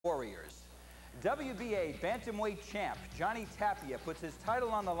WBA bantamweight champ Johnny Tapia puts his title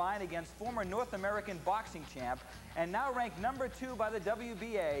on the line against former North American boxing champ and now ranked #2 by the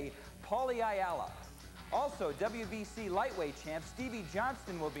WBA, Paulie Ayala. Also, WBC lightweight champ Stevie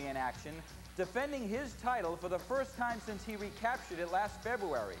Johnston will be in action, defending his title for the first time since he recaptured it last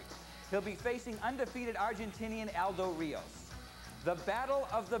February. He'll be facing undefeated Argentinian Aldo Rios. The battle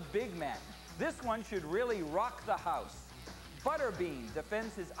of the big men. This one should really rock the house. Butterbean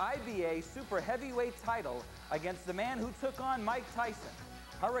defends his IBA super heavyweight title against the man who took on Mike Tyson,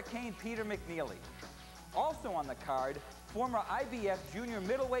 Hurricane Peter McNeely. Also on the card, former IBF junior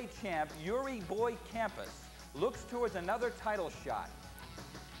middleweight champ Yuri Boy Campos looks towards another title shot.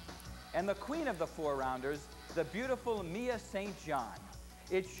 And the queen of the four-rounders, the beautiful Mia St. John.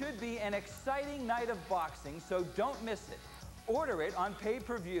 It should be an exciting night of boxing, so don't miss it. Order it on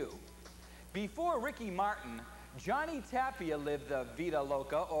pay-per-view. Before Ricky Martin, Johnny Tapia lived the Vida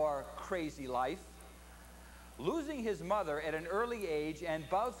Loca, or crazy life. Losing his mother at an early age and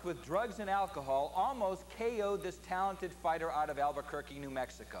bouts with drugs and alcohol almost KO'd this talented fighter out of Albuquerque, New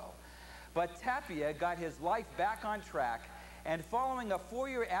Mexico. But Tapia got his life back on track, and following a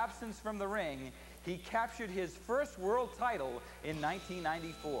 4-year absence from the ring, he captured his first world title in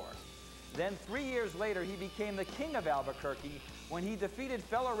 1994. Then 3 years later, he became the king of Albuquerque when he defeated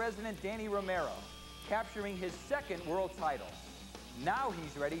fellow resident Danny Romero, capturing his second world title. Now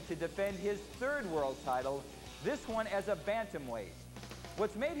he's ready to defend his third world title, this one as a bantamweight.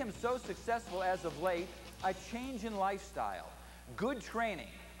 What's made him so successful as of late? A change in lifestyle, good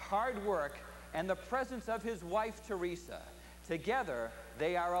training, hard work, and the presence of his wife, Teresa. Together,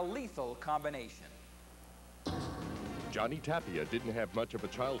 they are a lethal combination. Johnny Tapia didn't have much of a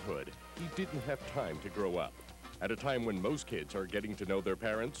childhood. He didn't have time to grow up. At a time when most kids are getting to know their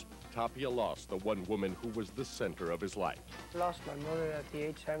parents, Tapia lost the one woman who was the center of his life. I lost my mother at the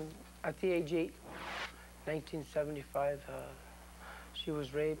age 8, 1975. She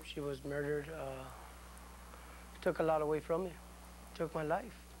was raped, she was murdered. Took a lot away from me, took my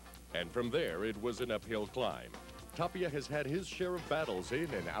life. And from there, it was an uphill climb. Tapia has had his share of battles in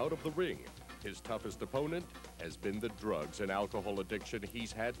and out of the ring. His toughest opponent has been the drugs and alcohol addiction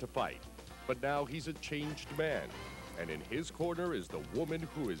he's had to fight. But now he's a changed man. And in his corner is the woman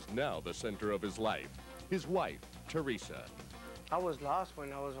who is now the center of his life, his wife, Teresa. I was lost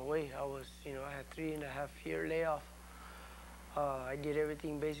when I was away. I had 3.5-year layoff. I did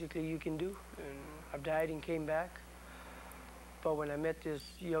everything basically you can do. And I've died and came back. But when I met this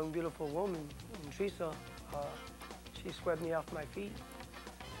young, beautiful woman, Teresa, she swept me off my feet.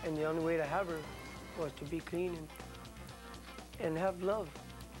 And the only way to have her was to be clean and have love.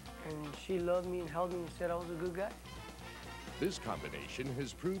 And she loved me and held me and said I was a good guy. This combination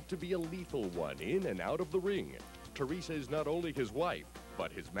has proved to be a lethal one in and out of the ring. Teresa is not only his wife,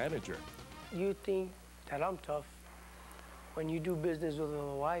 but his manager. You think that I'm tough. When you do business with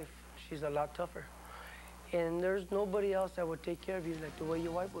my wife, she's a lot tougher. And there's nobody else that would take care of you like the way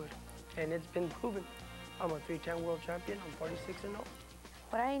your wife would. And it's been proven. I'm a 3-time world champion. I'm 46-0.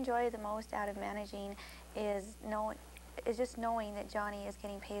 What I enjoy the most out of managing is just knowing that Johnny is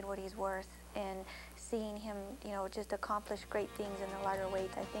getting paid what he's worth and seeing him, just accomplish great things in the lighter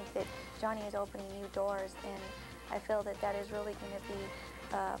weights. I think that Johnny is opening new doors, and I feel that that is really going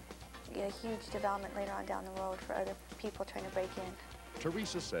to be a huge development later on down the road for other people trying to break in.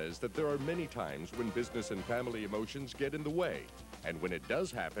 Teresa says that there are many times when business and family emotions get in the way. And when it does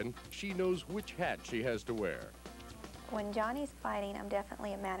happen, she knows which hat she has to wear. When Johnny's fighting, I'm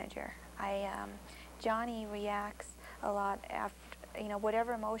definitely a manager. Johnny reacts a lot after,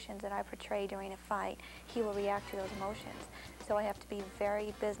 whatever emotions that I portray during a fight, he will react to those emotions. So I have to be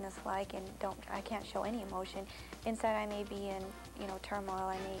very businesslike and I can't show any emotion. Inside I may be in,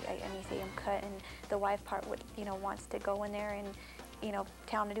 turmoil. I may say I'm cut, and the wife part wants to go in there and,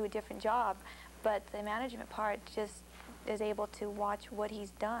 tell him to do a different job. But the management part just is able to watch what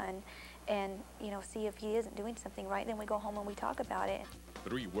he's done and, see if he isn't doing something right. Then we go home and we talk about it.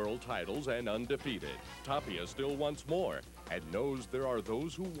 3 world titles and undefeated. Tapia still wants more and knows there are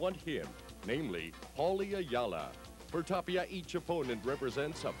those who want him, namely Paulie Ayala. For Tapia, each opponent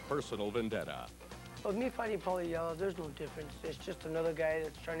represents a personal vendetta. With me fighting Paulie Ayala, there's no difference. It's just another guy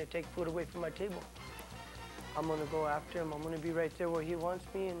that's trying to take food away from my table. I'm going to go after him. I'm going to be right there where he wants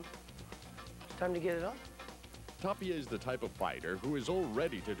me, and it's time to get it on. Tapia is the type of fighter who is all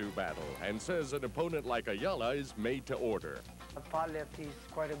ready to do battle and says an opponent like Ayala is made to order. I've fought lefties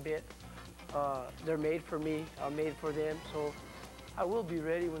quite a bit. They're made for me. I'm made for them, so I will be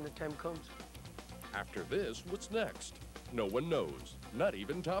ready when the time comes. After this, what's next? No one knows, not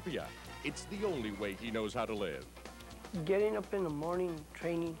even Tapia. It's the only way he knows how to live. Getting up in the morning,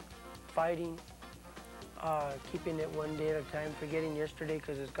 training, fighting, keeping it one day at a time, forgetting yesterday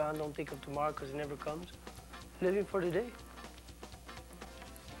because it's gone, don't think of tomorrow because it never comes, living for today.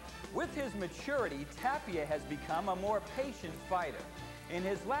 With his maturity, Tapia has become a more patient fighter. In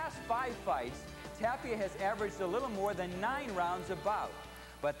his last 5 fights, Tapia has averaged a little more than 9 rounds a bout.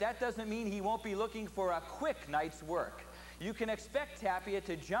 But that doesn't mean he won't be looking for a quick night's work. You can expect Tapia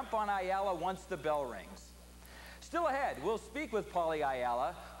to jump on Ayala once the bell rings. Still ahead, we'll speak with Paulie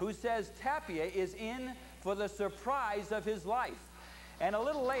Ayala, who says Tapia is in for the surprise of his life. And a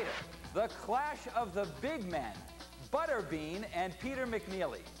little later, the clash of the big men, Butterbean and Peter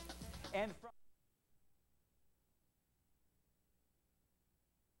McNeely. And from